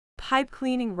pipe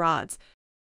cleaning rods.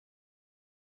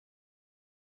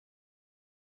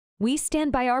 We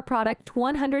stand by our product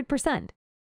 100%.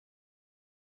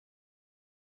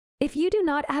 If you do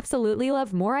not absolutely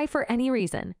love Morai for any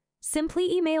reason,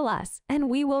 simply email us and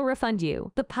we will refund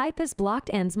you. The pipe is blocked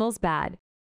and smells bad.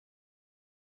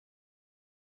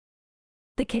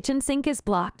 The kitchen sink is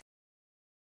blocked.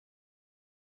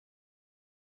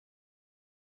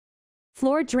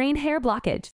 Floor drain hair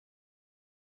blockage.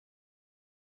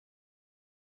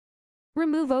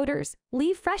 Remove odors,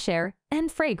 leave fresh air and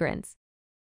fragrance.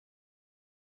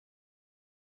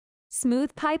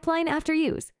 Smooth pipeline after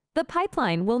use. The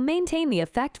pipeline will maintain the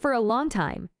effect for a long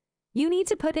time. You need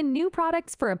to put in new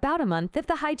products for about a month if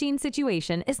the hygiene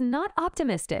situation is not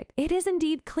optimistic. It is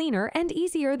indeed cleaner and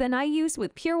easier than I use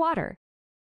with pure water.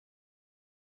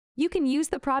 You can use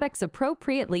the products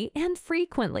appropriately and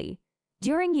frequently.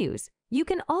 During use, you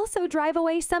can also drive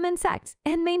away some insects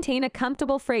and maintain a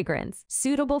comfortable fragrance,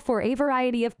 suitable for a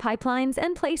variety of pipelines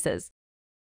and places.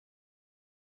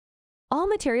 All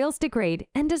materials degrade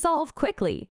and dissolve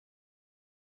quickly.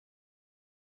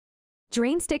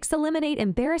 Drain sticks eliminate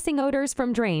embarrassing odors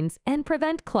from drains and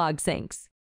prevent clogged sinks.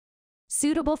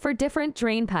 Suitable for different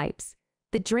drain pipes.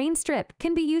 The drain strip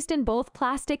can be used in both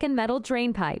plastic and metal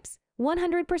drain pipes.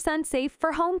 100% safe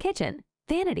for home kitchen,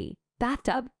 vanity,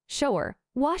 bathtub, shower,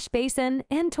 wash basin,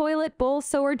 and toilet bowl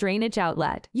sewer drainage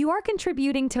outlet. You are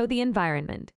contributing to the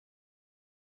environment.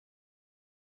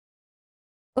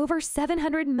 Over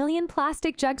 700 million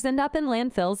plastic jugs end up in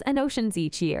landfills and oceans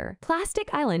each year. Plastic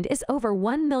Island is over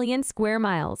 1 million square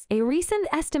miles. A recent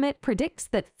estimate predicts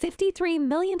that 53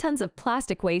 million tons of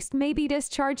plastic waste may be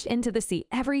discharged into the sea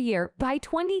every year by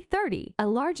 2030. A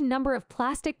large number of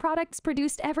plastic products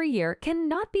produced every year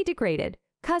cannot be degraded,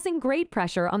 causing great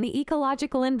pressure on the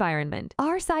ecological environment.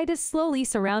 Our site is slowly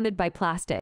surrounded by plastic.